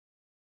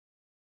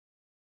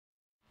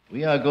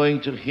We are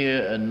going to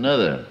hear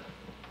another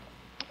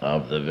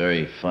of the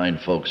very fine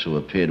folks who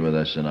appeared with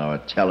us in our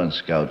Talent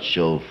Scout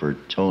show for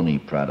Tony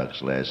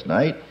Products last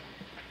night.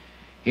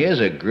 Here's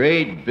a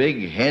great,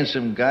 big,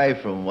 handsome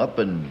guy from up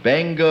in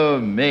Bangor,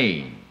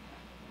 Maine.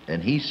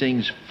 And he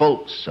sings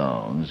folk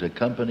songs,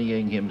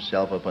 accompanying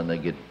himself upon the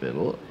git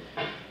fiddle,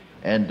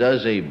 and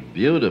does a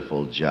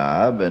beautiful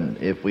job. And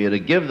if we had to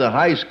give the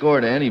high score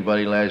to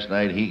anybody last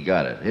night, he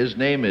got it. His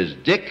name is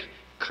Dick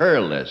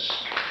Curless.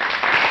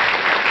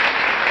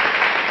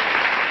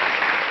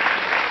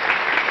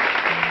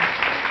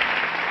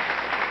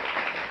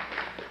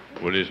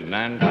 Well, this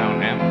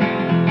 9-pound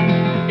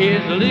hammer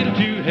is a little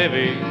too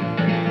heavy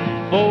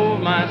for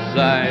my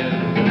size,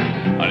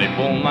 honey,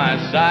 for my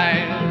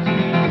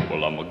size.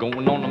 Well, I'm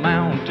a-going on the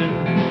mountain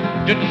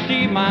just to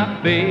see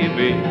my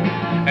baby,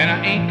 and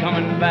I ain't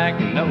coming back,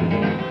 no.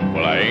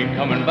 Well, I ain't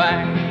coming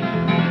back.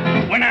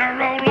 When I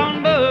roll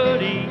on,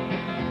 buddy,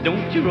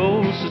 don't you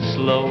roll so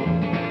slow.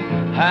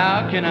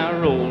 How can I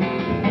roll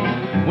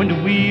when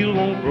the wheel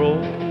won't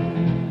roll?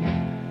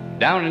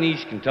 Down in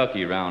East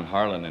Kentucky, around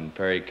Harlan and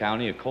Perry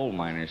County, a coal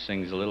miner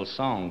sings a little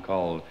song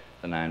called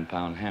the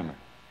 9-Pound Hammer.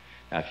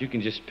 Now, if you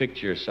can just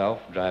picture yourself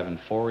driving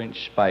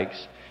 4-inch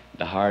spikes,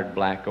 the hard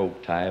black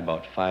oak tie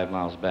about 5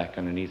 miles back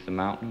underneath the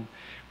mountain,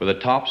 where the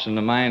tops and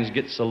the mines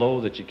get so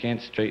low that you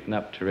can't straighten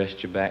up to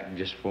rest your back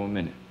just for a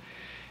minute.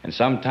 And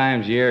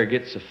sometimes the air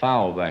gets so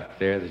foul back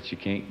there that you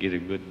can't get a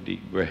good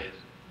deep breath.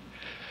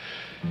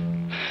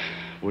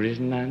 Well, this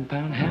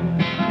 9-pound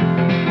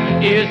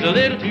hammer is a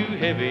little too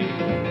heavy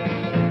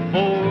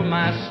for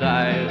my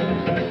size,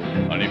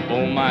 honey,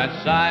 for my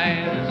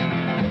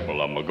size.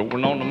 Well, I'm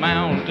a-going on the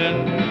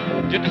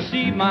mountain just to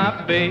see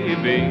my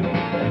baby,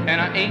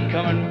 and I ain't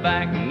coming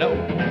back, no.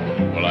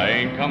 Well, I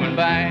ain't coming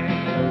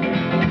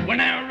back.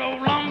 When I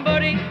roll on,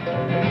 buddy,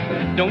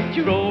 don't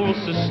you roll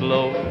so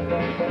slow.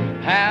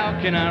 How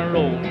can I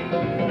roll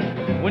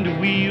when the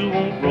wheel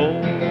won't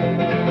roll?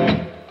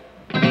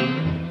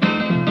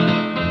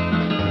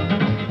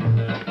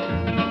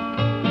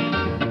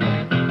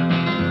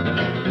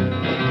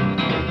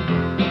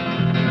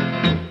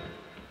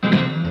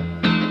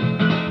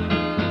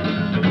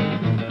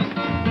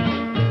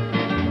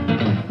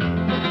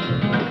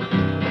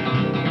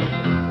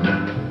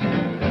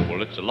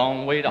 It's a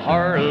long way to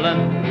Harlan,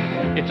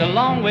 it's a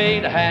long way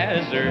to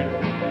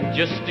Hazard,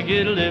 just to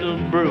get a little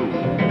brew,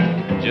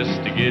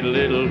 just to get a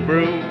little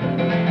brew.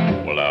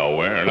 Well, now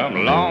when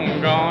I'm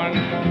long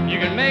gone, you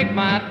can make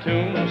my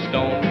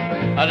tombstone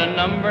out of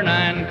number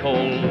 9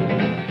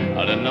 coal,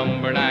 out of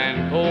number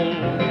 9 coal.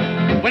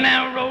 When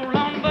I roll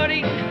on,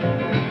 buddy,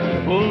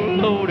 pull a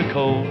load of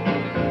coal.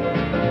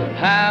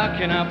 How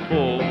can I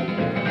pull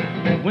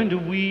when the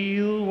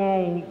wheel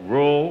won't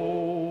roll?